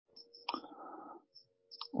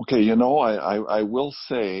Okay, I will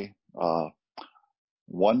say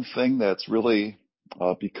one thing that's really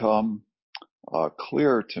become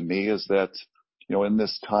clear to me is that, in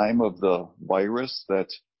this time of the virus that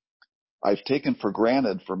I've taken for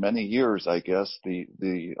granted for many years, I guess, the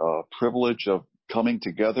privilege of coming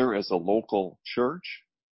together as a local church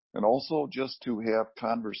and also just to have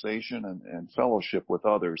conversation and fellowship with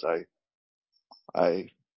others. I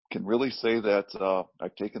can really say that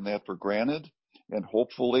I've taken that for granted, and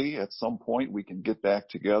hopefully at some point we can get back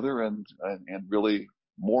together and really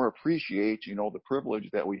more appreciate, the privilege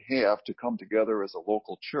that we have to come together as a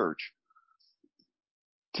local church.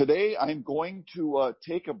 Today I'm going to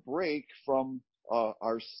take a break from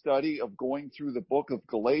our study of going through the book of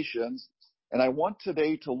Galatians, and I want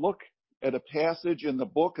today to look at a passage in the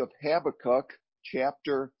book of Habakkuk,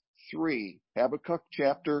 chapter 3. Habakkuk,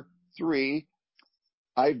 chapter 3.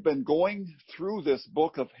 I've been going through this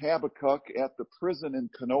book of Habakkuk at the prison in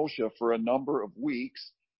Kenosha for a number of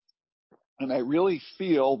weeks, and I really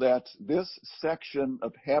feel that this section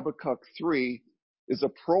of Habakkuk 3 is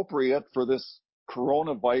appropriate for this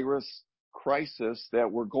coronavirus crisis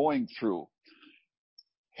that we're going through.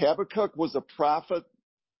 Habakkuk was a prophet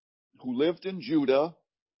who lived in Judah.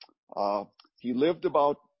 He lived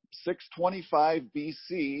about 625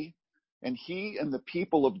 BC, and he and the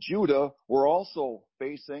people of Judah were also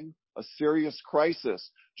facing a serious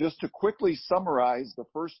crisis. Just to quickly summarize the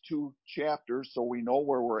first two chapters so we know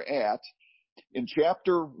where we're at. In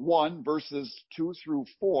chapter 1, verses 2 through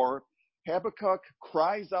 4, Habakkuk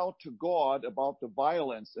cries out to God about the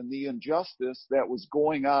violence and the injustice that was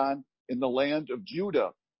going on in the land of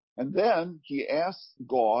Judah. And then he asks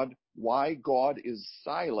God why God is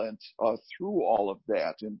silent through all of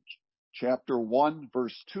that. In chapter 1,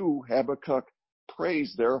 verse 2, Habakkuk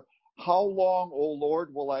prays there, "How long, O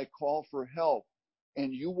Lord, will I call for help,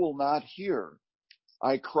 and you will not hear?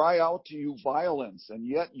 I cry out to you violence, and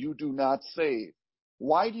yet you do not save.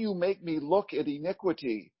 Why do you make me look at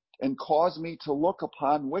iniquity and cause me to look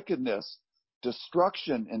upon wickedness?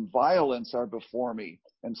 Destruction and violence are before me,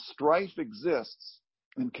 and strife exists,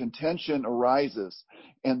 and contention arises.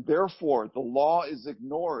 And therefore the law is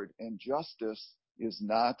ignored, and justice is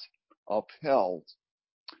not upheld."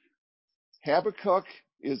 Habakkuk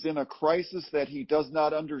is in a crisis that he does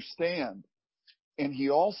not understand. And he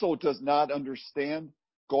also does not understand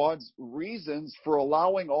God's reasons for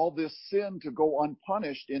allowing all this sin to go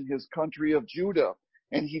unpunished in his country of Judah.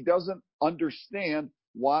 And he doesn't understand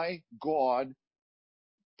why God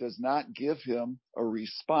does not give him a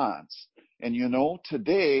response. And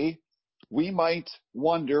today we might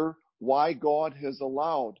wonder why God has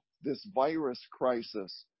allowed this virus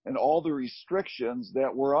crisis and all the restrictions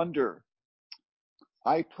that we're under.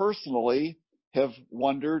 I personally have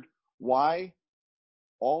wondered why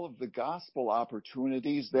all of the gospel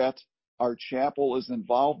opportunities that our chapel is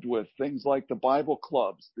involved with, things like the Bible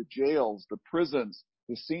clubs, the jails, the prisons,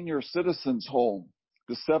 the senior citizens home,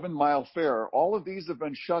 the 7 Mile Fair, all of these have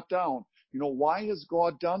been shut down. Why has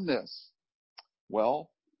God done this?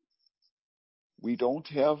 Well, we don't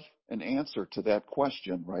have an answer to that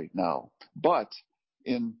question right now. But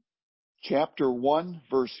in chapter 1,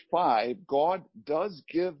 verse 5, God does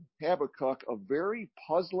give Habakkuk a very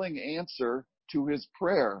puzzling answer to his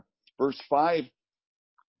prayer. Verse 5,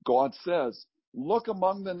 God says, "Look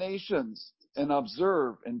among the nations and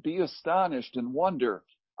observe and be astonished and wonder.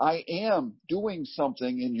 I am doing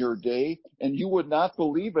something in your day, and you would not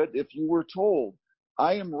believe it if you were told.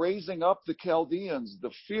 I am raising up the Chaldeans,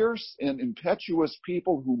 the fierce and impetuous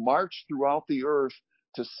people who march throughout the earth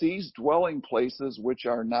to seize dwelling places which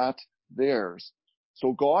are not theirs."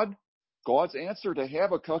 So God's answer to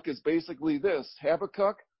Habakkuk is basically this: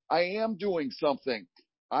 Habakkuk, I am doing something.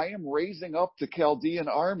 I am raising up the Chaldean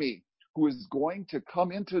army who is going to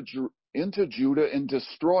come into Judah and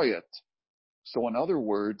destroy it. So in other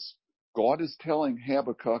words, God is telling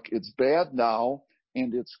Habakkuk it's bad now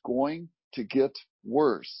and it's going to get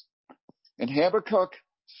worse. And Habakkuk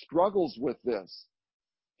struggles with this.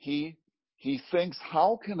 He thinks,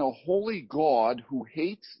 how can a holy God who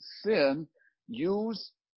hates sin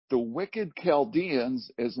use the wicked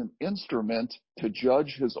Chaldeans as an instrument to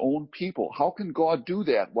judge his own people? How can God do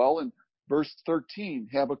that? Well, in verse 13,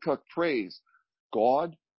 Habakkuk prays,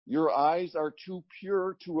 "God, your eyes are too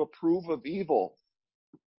pure to approve of evil.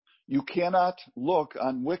 You cannot look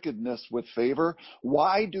on wickedness with favor.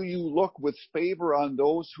 Why do you look with favor on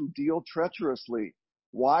those who deal treacherously?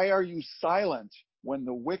 Why are you silent when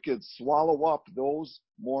the wicked swallow up those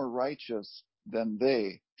more righteous than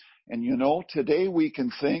they?" And today we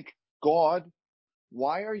can think, God,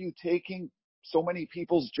 why are you taking so many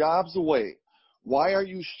people's jobs away? Why are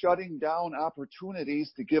you shutting down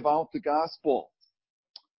opportunities to give out the gospel?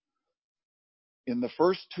 In the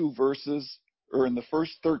first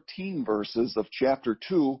 13 verses of chapter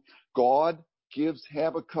 2, God gives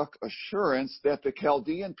Habakkuk assurance that the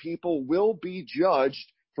Chaldean people will be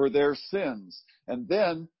judged for their sins. And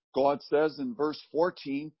then God says in verse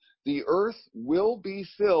 14, the earth will be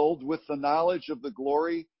filled with the knowledge of the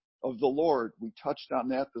glory of the Lord. We touched on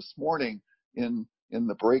that this morning in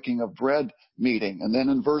the breaking of bread meeting. And then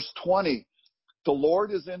in verse 20, the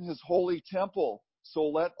Lord is in his holy temple, so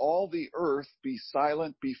let all the earth be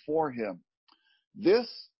silent before him. This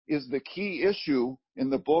is the key issue in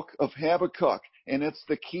the book of Habakkuk, and it's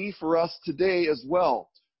the key for us today as well.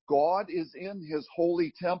 God is in his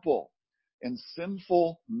holy temple, and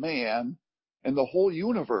sinful man and the whole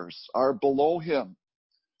universe are below him.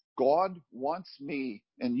 God wants me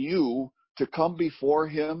and you to come before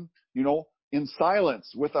him, in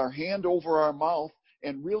silence with our hand over our mouth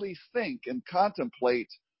and really think and contemplate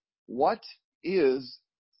what is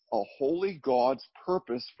a holy God's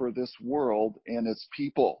purpose for this world and its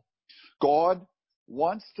people. God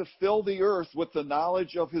wants to fill the earth with the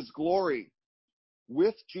knowledge of his glory,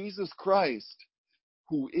 with Jesus Christ,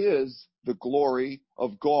 who is the glory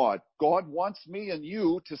of God. God wants me and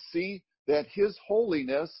you to see that his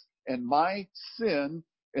holiness and my sin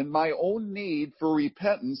and my own need for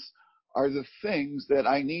repentance are the things that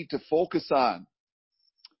I need to focus on.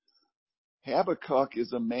 Habakkuk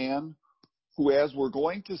is a man who, as we're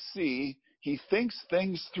going to see, he thinks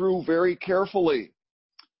things through very carefully.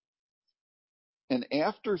 And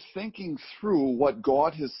after thinking through what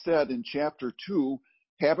God has said in chapter 2,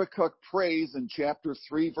 Habakkuk prays in chapter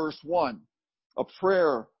 3, verse 1, a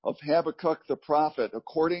prayer of Habakkuk the prophet,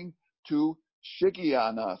 according to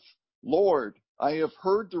Shigionoth. Lord, I have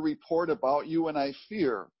heard the report about you, and I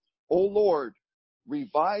fear. O Lord,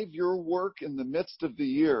 revive your work in the midst of the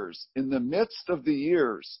years. In the midst of the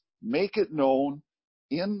years, make it known.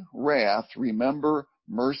 In wrath, remember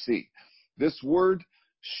mercy. This word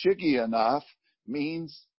Shigionoth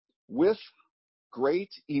means with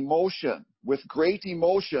great emotion. With great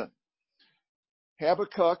emotion.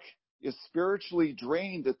 Habakkuk is spiritually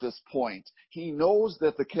drained at this point. He knows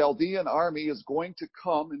that the Chaldean army is going to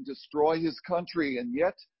come and destroy his country, and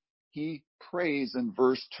yet he prays in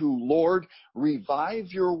verse 2, Lord, revive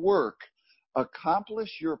your work,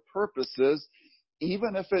 accomplish your purposes,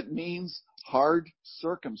 even if it means hard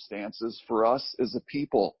circumstances for us as a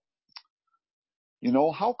people.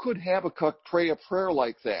 How could Habakkuk pray a prayer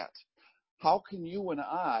like that? How can you and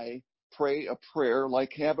I pray a prayer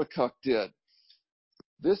like Habakkuk did?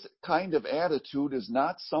 This kind of attitude is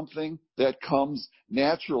not something that comes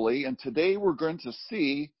naturally, and today we're going to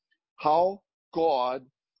see how God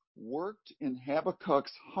worked in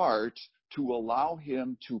Habakkuk's heart to allow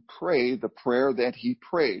him to pray the prayer that he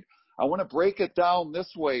prayed. I want to break it down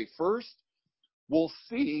this way. First, we'll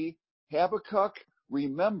see Habakkuk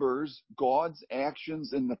remembers God's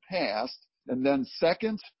actions in the past, and then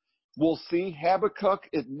second, we'll see Habakkuk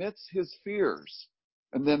admits his fears.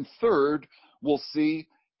 And then third, we'll see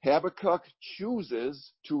Habakkuk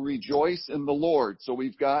chooses to rejoice in the Lord. So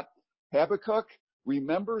we've got Habakkuk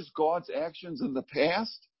remembers God's actions in the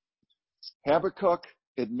past, Habakkuk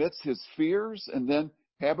admits his fears, and then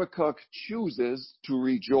Habakkuk chooses to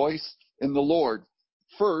rejoice in the Lord.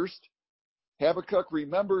 First, Habakkuk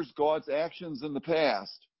remembers God's actions in the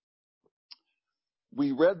past.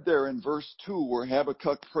 We read there in verse 2 where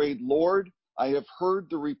Habakkuk prayed, Lord, I have heard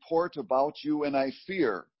the report about you and I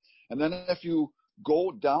fear. And then if you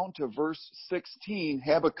go down to verse 16,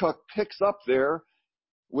 Habakkuk picks up there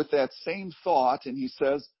with that same thought and he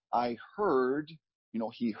says, I heard,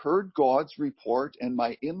 he heard God's report and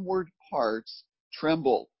my inward parts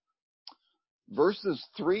trembled. Verses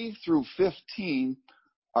 3 through 15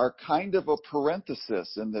 are kind of a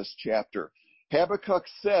parenthesis in this chapter. Habakkuk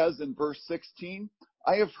says in verse 16,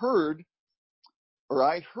 I heard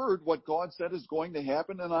what God said is going to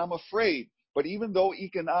happen and I'm afraid. But even though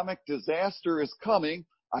economic disaster is coming,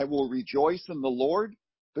 I will rejoice in the Lord,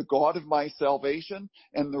 the God of my salvation.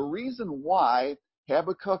 And the reason why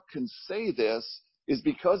Habakkuk can say this is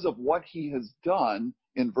because of what he has done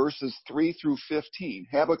in verses 3 through 15.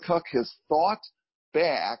 Habakkuk has thought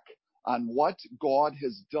back on what God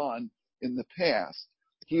has done in the past.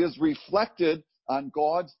 He has reflected on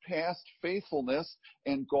God's past faithfulness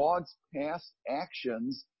and God's past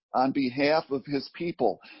actions on behalf of his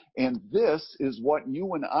people. And this is what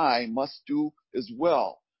you and I must do as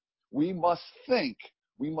well. We must think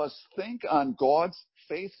on God's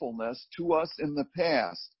faithfulness to us in the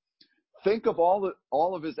past. Think of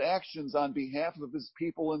all of his actions on behalf of his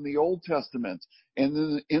people in the Old Testament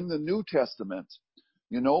and in the New Testament.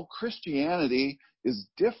 You know, Christianity is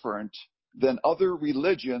different than other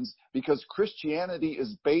religions because Christianity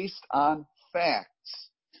is based on facts.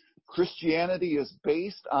 Christianity is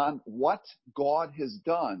based on what God has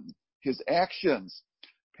done, his actions.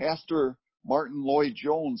 Pastor Martin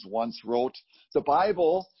Lloyd-Jones once wrote, "The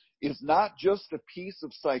Bible is not just a piece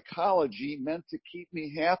of psychology meant to keep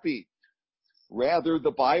me happy. Rather,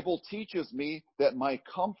 the Bible teaches me that my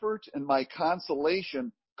comfort and my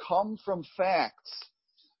consolation come from facts.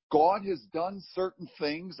 God has done certain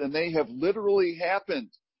things, and they have literally happened.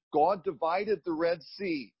 God divided the Red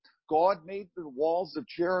Sea. God made the walls of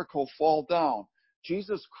Jericho fall down.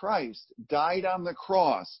 Jesus Christ died on the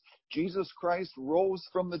cross. Jesus Christ rose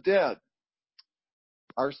from the dead."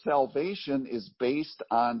 Our salvation is based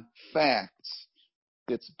on facts.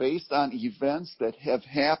 It's based on events that have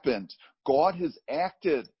happened. God has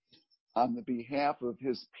acted on the behalf of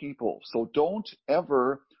his people. So don't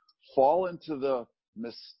ever fall into the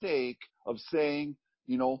mistake of saying,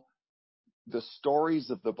 you know, the stories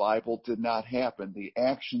of the Bible did not happen. The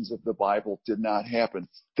actions of the Bible did not happen.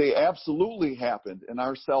 They absolutely happened, and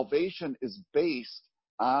our salvation is based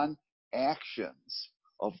on actions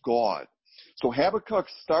of God. So Habakkuk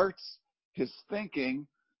starts his thinking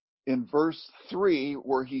in verse 3,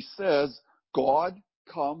 where he says, God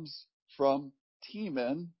comes from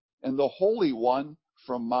Teman and the Holy One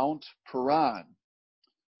from Mount Paran.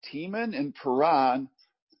 Teman and Paran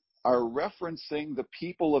are referencing the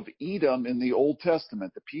people of Edom in the Old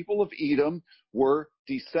Testament. The people of Edom were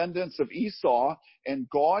descendants of Esau, and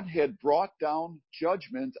God had brought down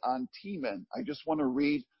judgment on Teman. I just want to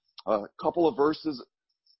read a couple of verses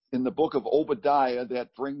in the book of Obadiah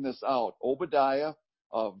that bring this out. Obadiah,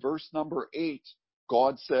 verse number 8,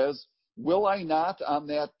 God says, "Will I not on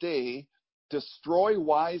that day destroy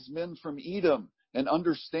wise men from Edom and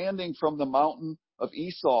understanding from the mountain of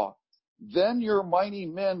Esau? Then your mighty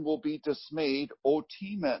men will be dismayed, O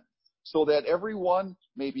Teman, so that everyone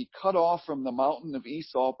may be cut off from the mountain of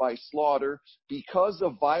Esau by slaughter. Because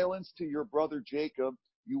of violence to your brother Jacob,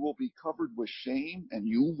 you will be covered with shame, and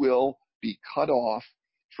you will be cut off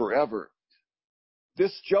forever."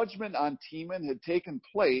 This judgment on Teman had taken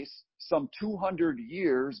place some 200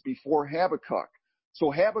 years before Habakkuk.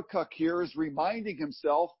 So Habakkuk here is reminding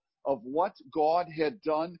himself of what God had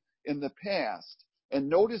done in the past. And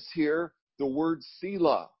notice here the word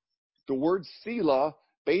Selah. The word Selah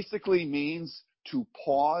basically means to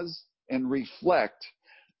pause and reflect.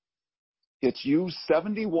 It's used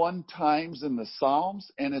 71 times in the Psalms,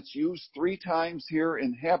 and it's used 3 times here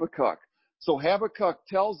in Habakkuk. So Habakkuk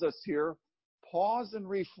tells us here, pause and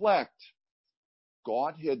reflect.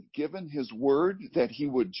 God had given his word that he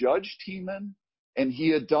would judge Teman, and he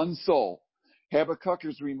had done so. Habakkuk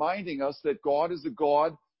is reminding us that God is a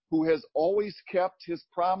God who has always kept his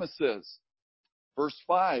promises. Verse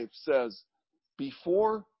 5 says,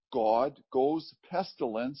 "Before God goes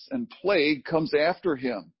pestilence, and plague comes after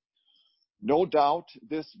him." No doubt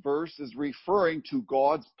this verse is referring to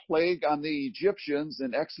God's plague on the Egyptians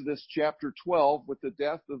in Exodus chapter 12 with the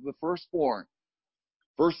death of the firstborn.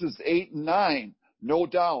 Verses 8 and 9, no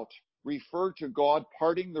doubt, refer to God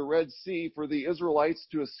parting the Red Sea for the Israelites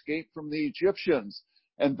to escape from the Egyptians,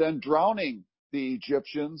 and then drowning the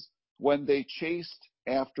Egyptians when they chased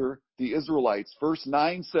after the Israelites. Verse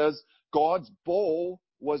 9 says, God's bow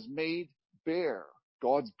was made bare.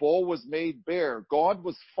 God's bow was made bare. God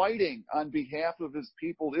was fighting on behalf of his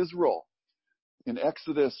people Israel. In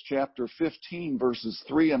Exodus chapter 15, verses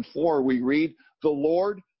 3 and 4, we read, "The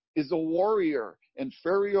Lord is a warrior, and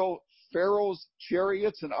Pharaoh's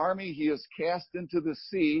chariots and army he has cast into the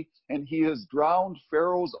sea, and he has drowned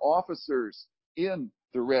Pharaoh's officers in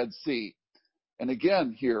the Red Sea." And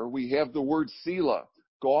again, here we have the word Selah.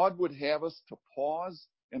 God would have us to pause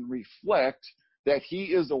and reflect that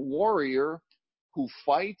he is a warrior who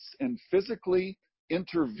fights and physically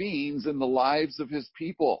intervenes in the lives of his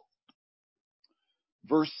people.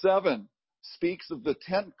 Verse 7 speaks of the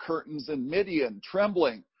tent curtains in Midian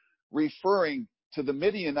trembling, referring to the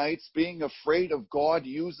Midianites being afraid of God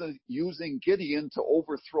using Gideon to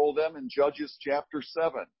overthrow them in Judges chapter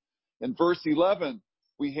 7. In verse 11,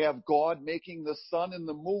 we have God making the sun and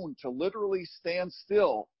the moon to literally stand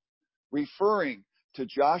still, referring to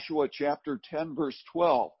Joshua chapter 10, verse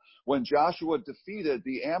 12, when Joshua defeated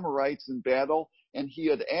the Amorites in battle, and he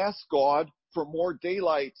had asked God for more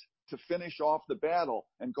daylight to finish off the battle,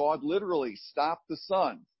 and God literally stopped the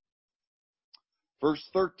sun. Verse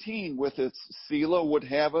 13, with its Selah, would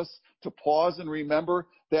have us to pause and remember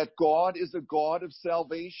that God is a God of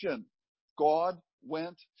salvation. God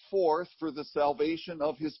went forth for the salvation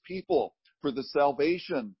of his people, for the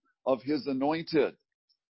salvation of his anointed.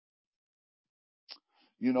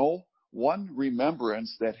 You know, one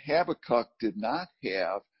remembrance that Habakkuk did not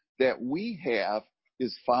have that we have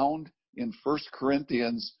is found in 1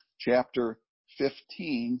 Corinthians chapter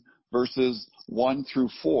 15, verses 1 through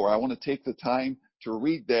 4. I want to take the time to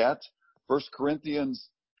read that. 1 Corinthians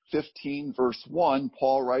 15, verse 1,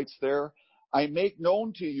 Paul writes there, I make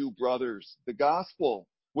known to you, brothers, the gospel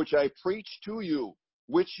which I preached to you,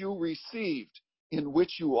 which you received, in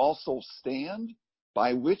which you also stand,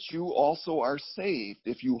 by which you also are saved,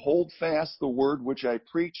 if you hold fast the word which I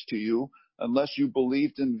preached to you, unless you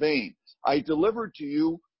believed in vain. I delivered to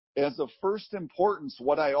you as of first importance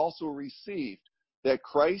what I also received, that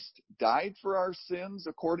Christ died for our sins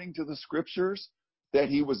according to the Scriptures, that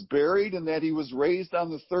he was buried, and that he was raised on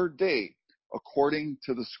the third day according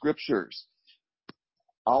to the Scriptures.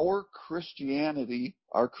 Our Christianity,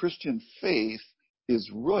 our Christian faith, is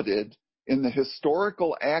rooted in the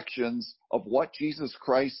historical actions of what Jesus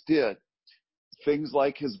Christ did. Things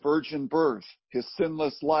like his virgin birth, his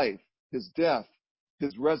sinless life, his death,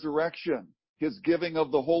 his resurrection, his giving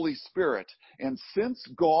of the Holy Spirit. And since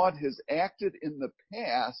God has acted in the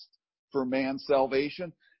past for man's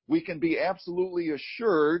salvation, we can be absolutely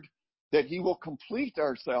assured that he will complete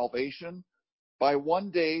our salvation by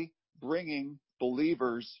one day bringing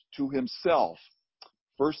believers to himself.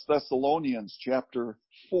 1 Thessalonians chapter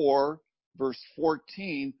 4, verse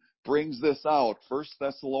 14 brings this out. 1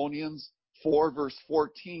 Thessalonians 4, verse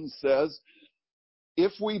 14 says,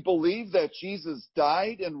 if we believe that Jesus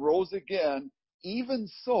died and rose again, even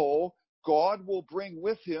so, God will bring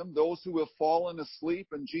with him those who have fallen asleep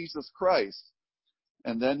in Jesus Christ.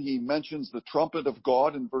 And then he mentions the trumpet of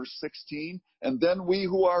God in verse 16. And then we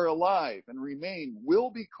who are alive and remain will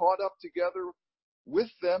be caught up together with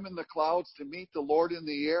them in the clouds to meet the Lord in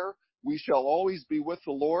the air. We shall always be with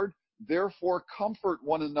the Lord. Therefore, comfort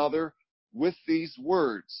one another with these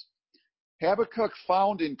words. Habakkuk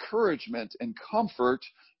found encouragement and comfort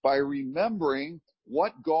by remembering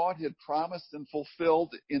what God had promised and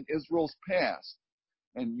fulfilled in Israel's past.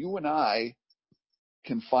 And you and I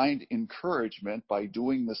can find encouragement by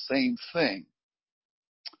doing the same thing.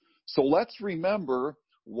 So let's remember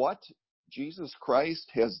what Jesus Christ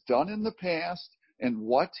has done in the past and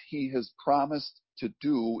what he has promised to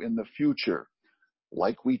do in the future,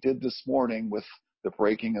 like we did this morning with the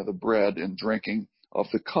breaking of the bread and drinking of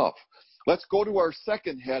the cup. Let's go to our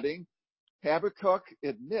second heading. Habakkuk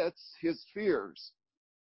admits his fears.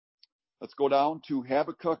 Let's go down to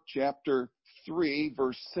Habakkuk chapter 3,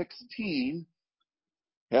 verse 16.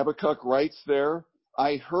 Habakkuk writes there,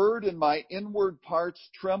 I heard and my inward parts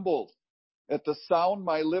trembled. At the sound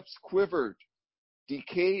my lips quivered.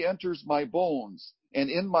 Decay enters my bones, and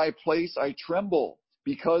in my place I tremble,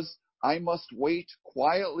 because I must wait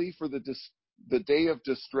quietly for the day of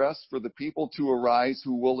distress, for the people to arise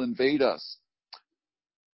who will invade us.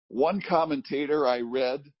 One commentator I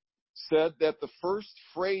read said that the first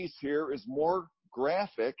phrase here is more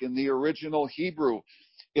graphic in the original Hebrew.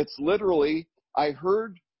 It's literally, I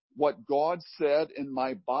heard what God said and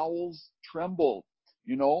my bowels trembled.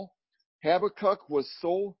 You know, Habakkuk was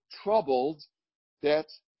so troubled that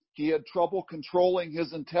he had trouble controlling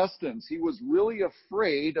his intestines. He was really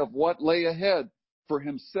afraid of what lay ahead for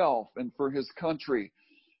himself and for his country.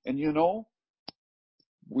 And you know,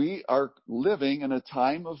 we are living in a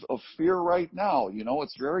time of fear right now. You know,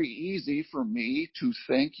 it's very easy for me to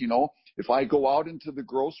think, you know, if I go out into the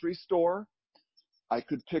grocery store, I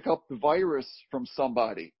could pick up the virus from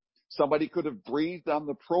somebody. Somebody could have breathed on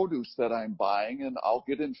the produce that I'm buying and I'll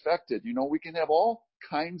get infected. You know, we can have all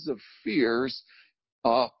kinds of fears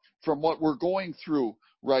from what we're going through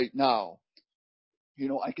right now. You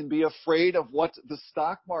know, I can be afraid of what the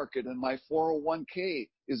stock market and my 401k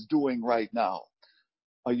is doing right now.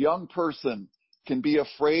 A young person can be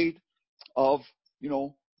afraid of, you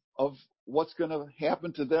know, of what's going to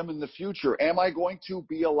happen to them in the future. Am I going to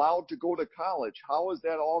be allowed to go to college? How is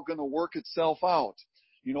that all going to work itself out?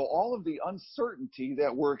 You know, all of the uncertainty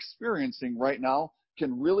that we're experiencing right now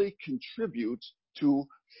can really contribute to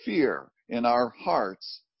fear in our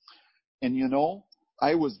hearts. And you know,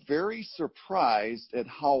 I was very surprised at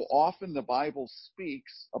how often the Bible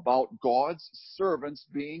speaks about God's servants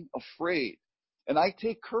being afraid. And I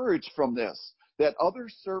take courage from this, that other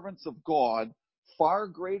servants of God, far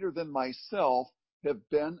greater than myself, have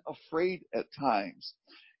been afraid at times.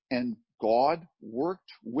 And God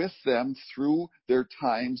worked with them through their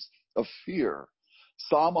times of fear.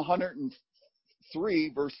 Psalm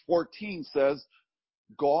 103, verse 14 says,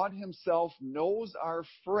 God himself knows our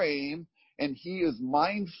frame, and he is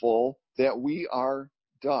mindful that we are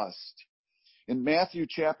dust. In Matthew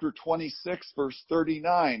chapter 26, verse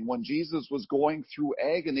 39, when Jesus was going through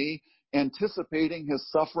agony, anticipating his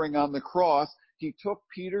suffering on the cross, he took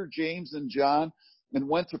Peter, James, and John and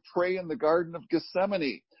went to pray in the Garden of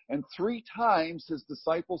Gethsemane. And 3 times his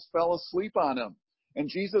disciples fell asleep on him. And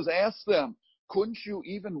Jesus asked them, "Couldn't you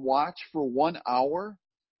even watch for 1 hour?"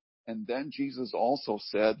 And then Jesus also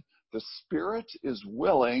said, "The spirit is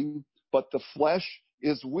willing, but the flesh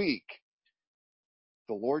is weak."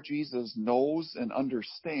 The Lord Jesus knows and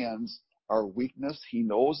understands our weakness. He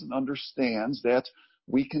knows and understands that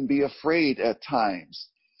we can be afraid at times.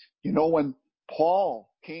 You know, when Paul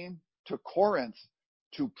came to Corinth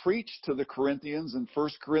to preach to the Corinthians in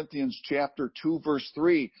 1 Corinthians chapter 2, verse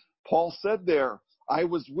 3, Paul said there, "I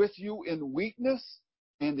was with you in weakness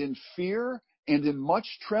and in fear and in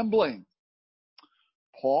much trembling."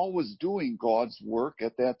 Paul was doing God's work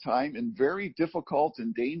at that time in very difficult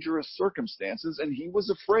and dangerous circumstances, and he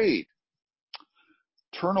was afraid.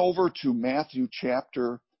 Turn over to Matthew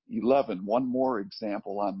chapter 11. One more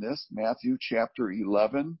example on this. Matthew chapter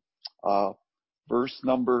 11, verse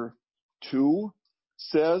number 2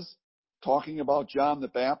 says, talking about John the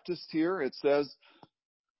Baptist here, it says,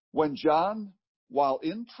 "When John, while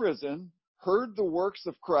in prison, heard the works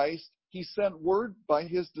of Christ, he sent word by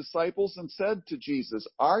his disciples and said to Jesus,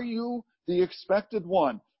 'Are you the expected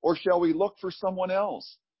one, or shall we look for someone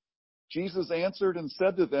else?' Jesus answered and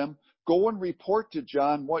said to them, 'Go and report to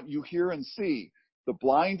John what you hear and see. The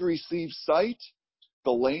blind receive sight,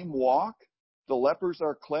 the lame walk, the lepers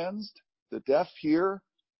are cleansed, the deaf hear,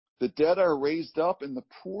 the dead are raised up, and the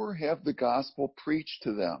poor have the gospel preached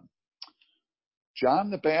to them.'" John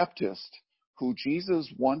the Baptist, who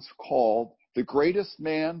Jesus once called the greatest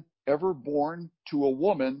man ever born to a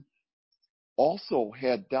woman, also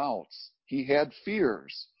had doubts. He had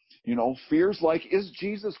fears. Fears like, is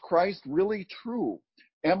Jesus Christ really true?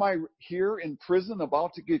 Am I here in prison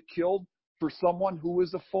about to get killed for someone who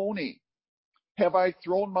is a phony? Have I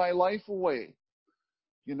thrown my life away?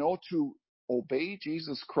 To obey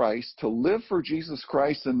Jesus Christ, to live for Jesus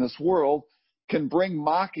Christ in this world can bring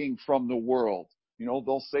mocking from the world.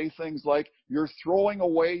 They'll say things like, "You're throwing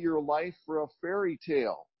away your life for a fairy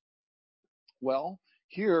tale." Well,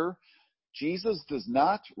 here, Jesus does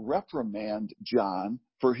not reprimand John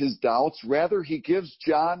for his doubts. Rather, he gives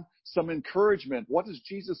John some encouragement. What does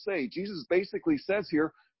Jesus say? Jesus basically says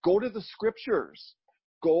here, go to the scriptures.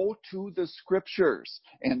 Go to the scriptures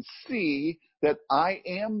and see that I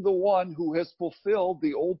am the one who has fulfilled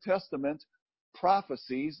the Old Testament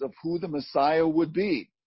prophecies of who the Messiah would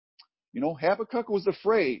be. Habakkuk was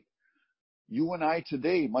afraid. You and I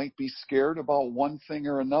today might be scared about one thing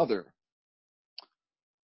or another.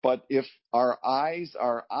 But if our eyes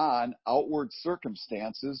are on outward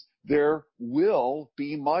circumstances, there will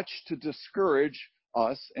be much to discourage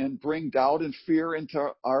us and bring doubt and fear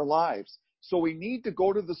into our lives. So we need to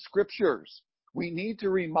go to the scriptures. We need to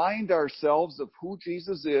remind ourselves of who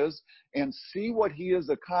Jesus is and see what he has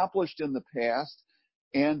accomplished in the past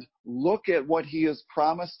and look at what he has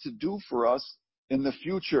promised to do for us in the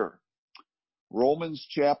future. Romans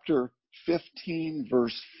chapter 15,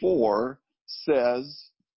 verse 4 says,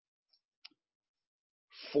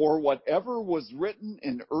 "For whatever was written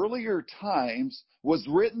in earlier times was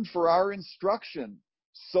written for our instruction,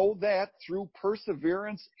 so that through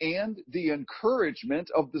perseverance and the encouragement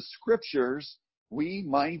of the scriptures, we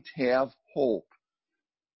might have hope."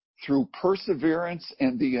 Through perseverance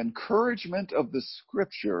and the encouragement of the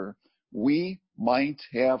scripture, we might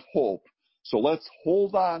have hope. So let's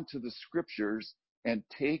hold on to the scriptures and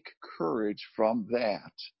take courage from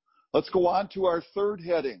that. Let's go on to our third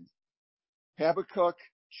heading. Habakkuk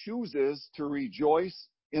chooses to rejoice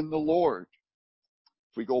in the Lord.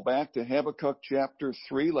 If we go back to Habakkuk chapter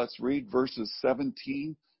 3, let's read verses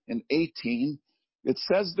 17 and 18. It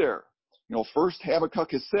says there, first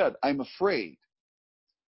Habakkuk has said, "I'm afraid.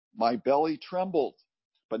 My belly trembled."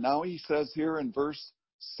 But now he says here in verse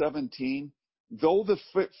 17, "Though the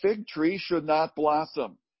fig tree should not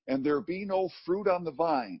blossom, and there be no fruit on the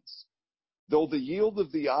vines, though the yield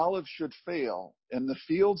of the olive should fail, and the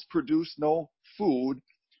fields produce no food,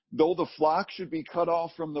 though the flock should be cut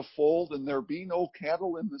off from the fold, and there be no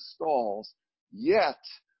cattle in the stalls, yet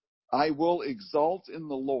I will exult in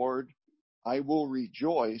the Lord, I will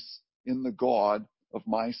rejoice in the God of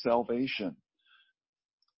my salvation."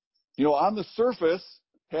 On the surface,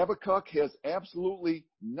 Habakkuk has absolutely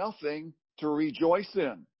nothing to rejoice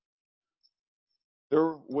in.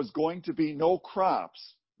 There was going to be no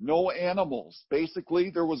crops, no animals. Basically,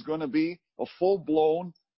 there was going to be a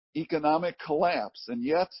full-blown economic collapse. And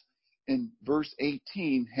yet, in verse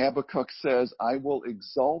 18, Habakkuk says, I will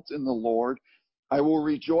exult in the Lord. I will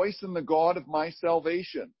rejoice in the God of my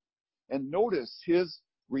salvation. And notice his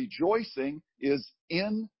rejoicing is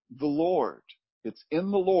in the Lord. It's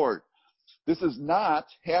in the Lord. This is not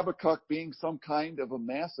Habakkuk being some kind of a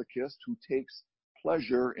masochist who takes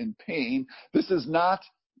pleasure in pain. This is not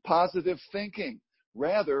positive thinking.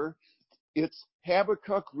 Rather, it's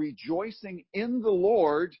Habakkuk rejoicing in the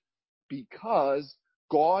Lord because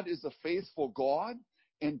God is a faithful God,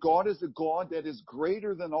 and God is a God that is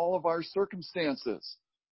greater than all of our circumstances.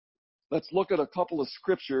 Let's look at a couple of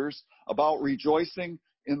scriptures about rejoicing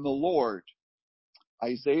in the Lord.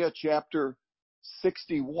 Isaiah chapter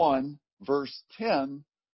 61, verse 10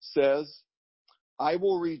 says, I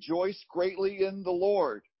will rejoice greatly in the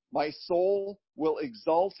Lord. My soul will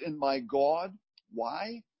exult in my God.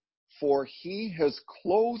 Why? For he has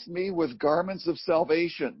clothed me with garments of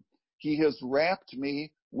salvation. He has wrapped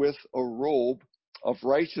me with a robe of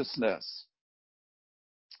righteousness.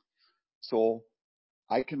 So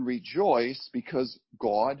I can rejoice because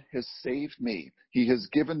God has saved me. He has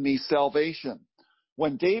given me salvation.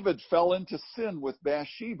 When David fell into sin with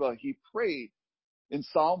Bathsheba, he prayed in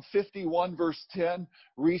Psalm 51, verse 10,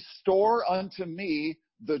 restore unto me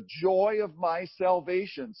the joy of my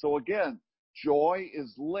salvation. So again, joy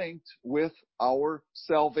is linked with our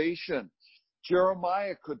salvation.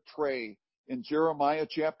 Jeremiah could pray in Jeremiah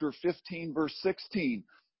chapter 15, verse 16,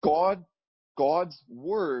 God's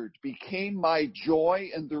word became my joy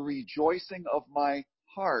and the rejoicing of my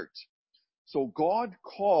heart. So God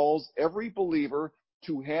calls every believer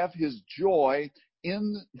to have his joy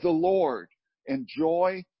in the Lord and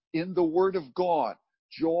joy in the Word of God,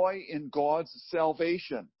 joy in God's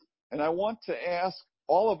salvation. And I want to ask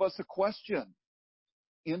all of us a question.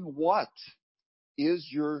 In what is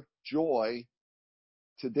your joy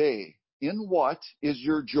today? In what is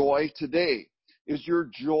your joy today? Is your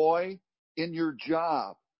joy in your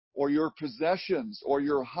job or your possessions or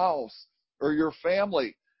your house or your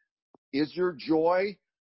family? Is your joy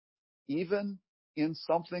even in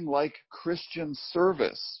something like Christian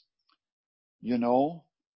service? You know,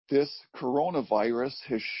 this coronavirus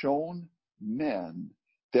has shown men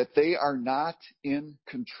that they are not in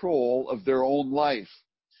control of their own life.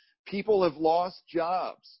 People have lost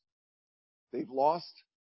jobs. They've lost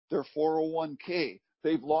their 401k.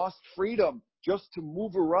 They've lost freedom just to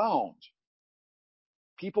move around.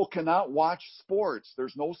 People cannot watch sports.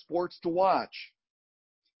 There's no sports to watch.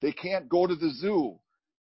 They can't go to the zoo.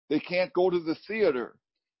 They can't go to the theater.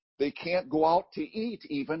 They can't go out to eat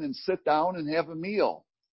even and sit down and have a meal.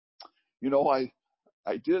 You know, I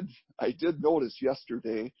did notice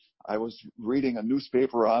yesterday, I was reading a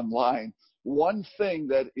newspaper online. One thing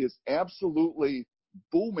that is absolutely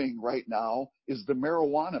booming right now is the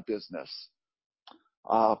marijuana business.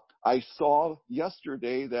 I saw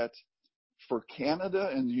yesterday that for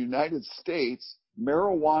Canada and the United States,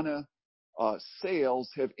 marijuana sales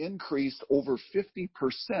have increased over 50%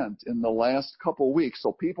 in the last couple of weeks.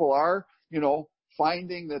 So people are,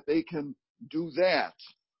 finding that they can do that.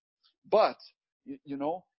 But,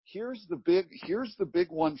 here's the big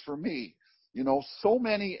one for me. So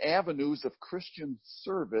many avenues of Christian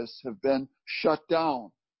service have been shut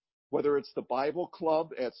down. Whether it's the Bible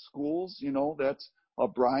club at schools, that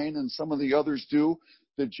Brian and some of the others do.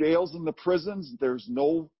 The jails and the prisons, there's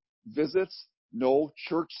no visits, no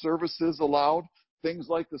church services allowed. Things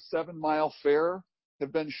like the 7 Mile Fair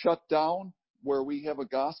have been shut down, where we have a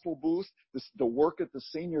gospel booth. The work at the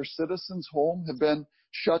senior citizens home have been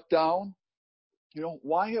shut down.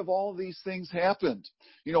 Why have all these things happened?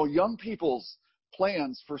 Young people's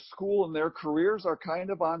plans for school and their careers are kind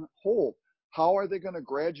of on hold. How are they going to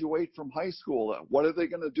graduate from high school? What are they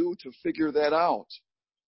going to do to figure that out?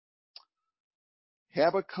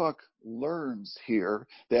 Habakkuk learns here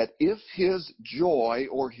that if his joy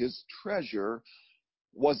or his treasure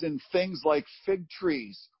was in things like fig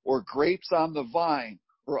trees or grapes on the vine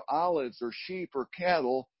or olives or sheep or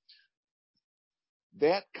cattle,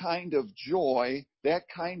 that kind of joy, that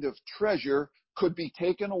kind of treasure could be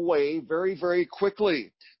taken away very, very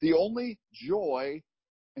quickly. The only joy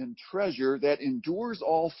and treasure that endures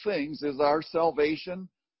all things is our salvation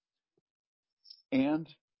and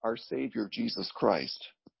our Savior, Jesus Christ.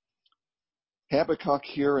 Habakkuk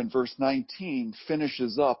here in verse 19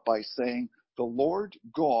 finishes up by saying, the Lord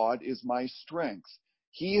God is my strength.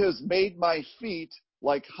 He has made my feet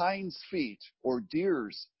like hinds' feet or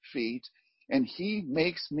deer's feet, and he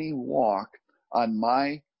makes me walk on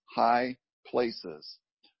my high places.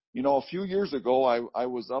 A few years ago, I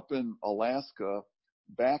was up in Alaska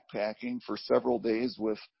backpacking for several days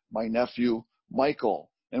with my nephew, Michael.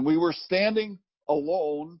 And we were standing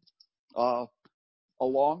alone uh,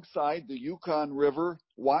 alongside the Yukon River,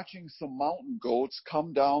 watching some mountain goats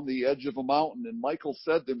come down the edge of a mountain. And Michael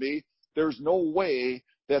said to me, there's no way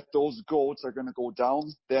that those goats are going to go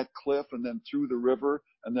down that cliff and then through the river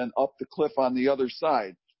and then up the cliff on the other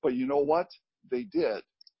side. But you know what? They did.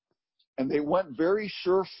 And they went very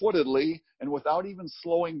sure-footedly and without even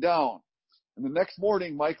slowing down. And the next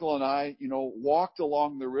morning, Michael and I, walked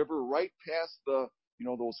along the river right past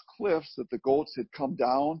those cliffs that the goats had come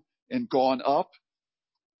down and gone up.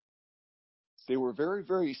 They were very,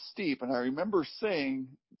 very steep. And I remember saying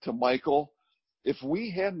to Michael, if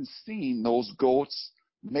we hadn't seen those goats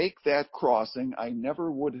make that crossing, I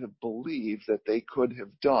never would have believed that they could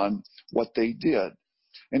have done what they did.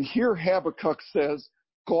 And here Habakkuk says,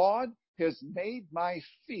 God has made my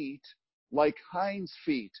feet like hinds'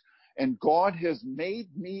 feet, and God has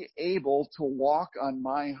made me able to walk on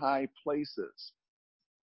my high places.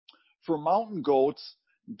 For mountain goats,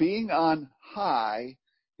 being on high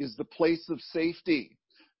is the place of safety.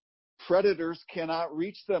 Predators cannot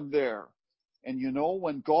reach them there. And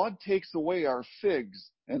when God takes away our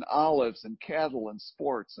figs and olives and cattle and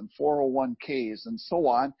sports and 401ks and so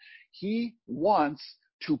on, He wants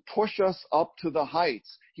to push us up to the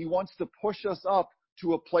heights. He wants to push us up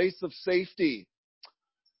to a place of safety.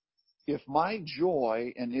 If my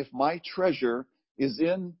joy and if my treasure is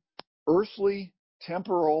in earthly,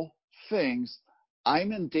 temporal things,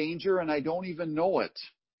 I'm in danger and I don't even know it.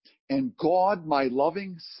 And God, my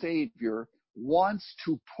loving Savior, wants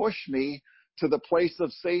to push me to the place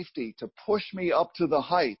of safety, to push me up to the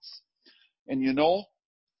heights. And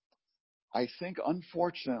I think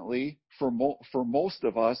unfortunately for most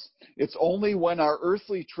of us, it's only when our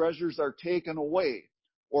earthly treasures are taken away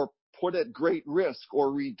or put at great risk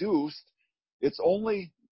or reduced, it's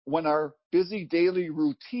only when our busy daily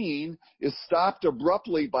routine is stopped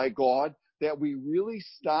abruptly by God that we really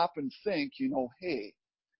stop and think, hey,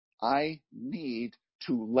 I need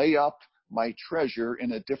to lay up my treasure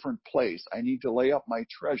in a different place. I need to lay up my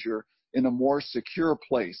treasure in a more secure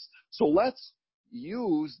place. So let's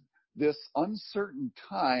use this uncertain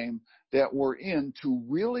time that we're in to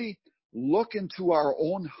really look into our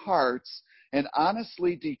own hearts and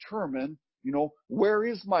honestly determine, where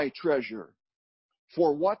is my treasure?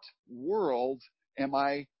 For what world am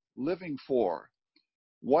I living for?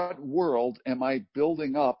 What world am I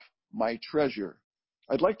building up my treasure?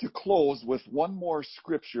 I'd like to close with one more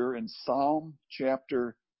scripture in Psalm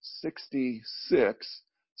chapter 66.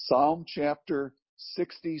 Psalm chapter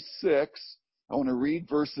 66. I want to read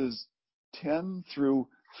verses 10 through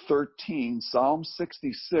 13. Psalm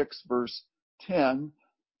 66 verse 10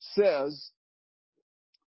 says,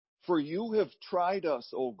 "For you have tried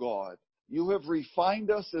us, O God. You have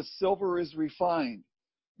refined us as silver is refined.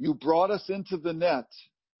 You brought us into the net.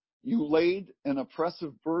 You laid an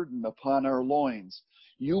oppressive burden upon our loins.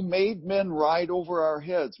 You made men ride over our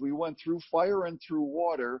heads. We went through fire and through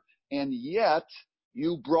water, and yet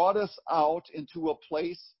you brought us out into a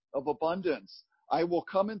place of abundance. I will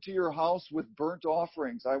come into your house with burnt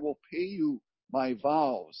offerings. I will pay you my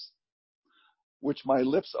vows, which my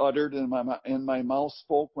lips uttered and my mouth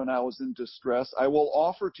spoke when I was in distress. I will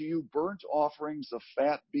offer to you burnt offerings of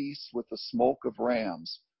fat beasts with the smoke of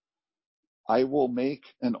rams. I will make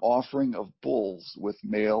an offering of bulls with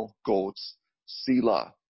male goats,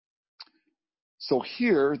 Selah." So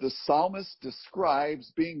here the psalmist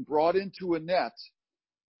describes being brought into a net,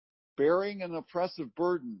 bearing an oppressive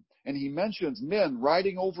burden. And he mentions men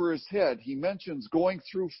riding over his head. He mentions going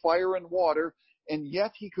through fire and water. And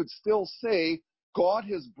yet he could still say, God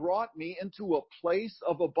has brought me into a place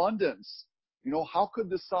of abundance. How could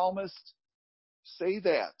the psalmist say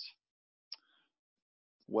that?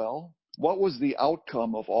 Well, what was the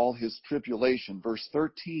outcome of all his tribulation? Verse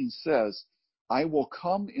 13 says, I will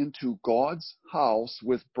come into God's house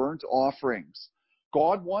with burnt offerings.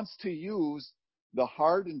 God wants to use the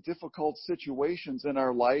hard and difficult situations in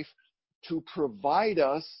our life to provide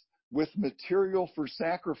us with material for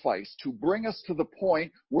sacrifice, to bring us to the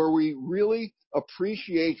point where we really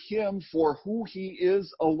appreciate Him for who He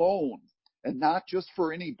is alone, and not just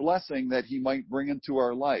for any blessing that He might bring into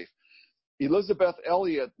our life. Elisabeth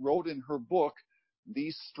Elliot wrote in her book,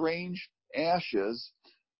 These Strange Ashes,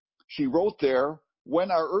 she wrote there, when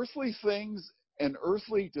our earthly things and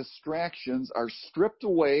earthly distractions are stripped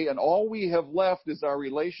away and all we have left is our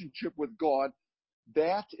relationship with God,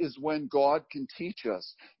 that is when God can teach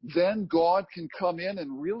us. Then God can come in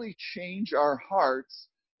and really change our hearts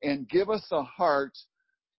and give us a heart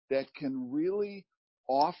that can really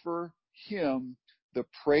offer Him the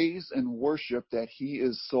praise and worship that He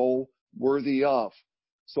is so worthy of.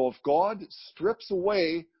 So if God strips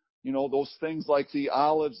away those things like the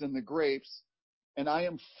olives and the grapes, and I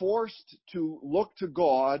am forced to look to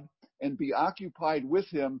God and be occupied with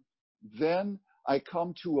Him, then I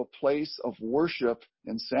come to a place of worship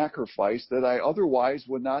and sacrifice that I otherwise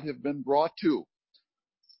would not have been brought to.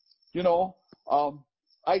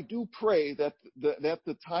 I do pray that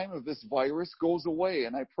the time of this virus goes away,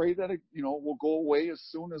 and I pray that it, will go away as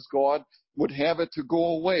soon as God would have it to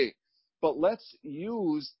go away. But let's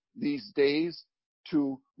use these days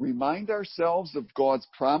to remind ourselves of God's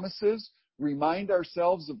promises, remind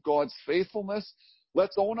ourselves of God's faithfulness.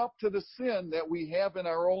 Let's own up to the sin that we have in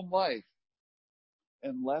our own life.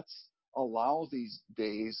 And let's allow these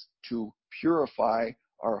days to purify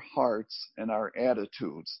our hearts and our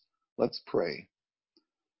attitudes. Let's pray.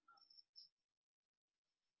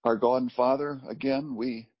 Our God and Father, again,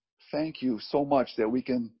 we thank you so much that we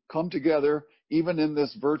can come together even in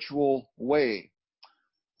this virtual way.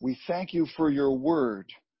 We thank you for your word.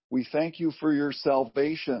 We thank you for your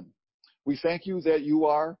salvation. We thank you that you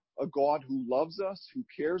are a God who loves us, who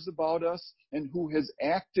cares about us, and who has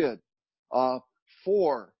acted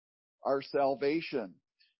for our salvation.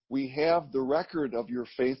 We have the record of your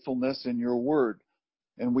faithfulness in your word,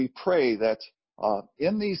 and we pray that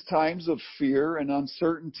in these times of fear and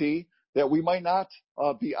uncertainty, that we might not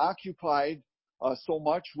be occupied so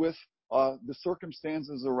much with the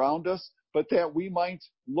circumstances around us, but that we might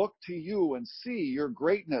look to you and see your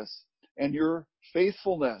greatness and your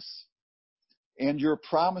faithfulness and your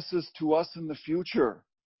promises to us in the future.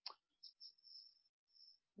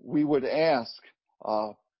 We would ask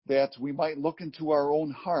that we might look into our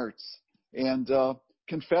own hearts and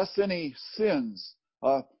confess any sins,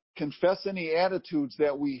 confess any attitudes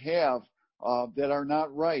that we have that are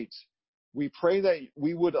not right. We pray that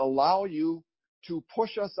we would allow you to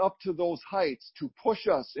push us up to those heights, to push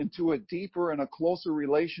us into a deeper and a closer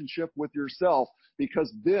relationship with yourself,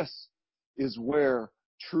 because this is where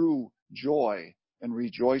true joy and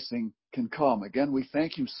rejoicing can come. Again, we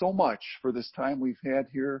thank you so much for this time we've had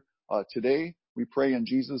here today. We pray in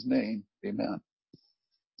Jesus' name. Amen.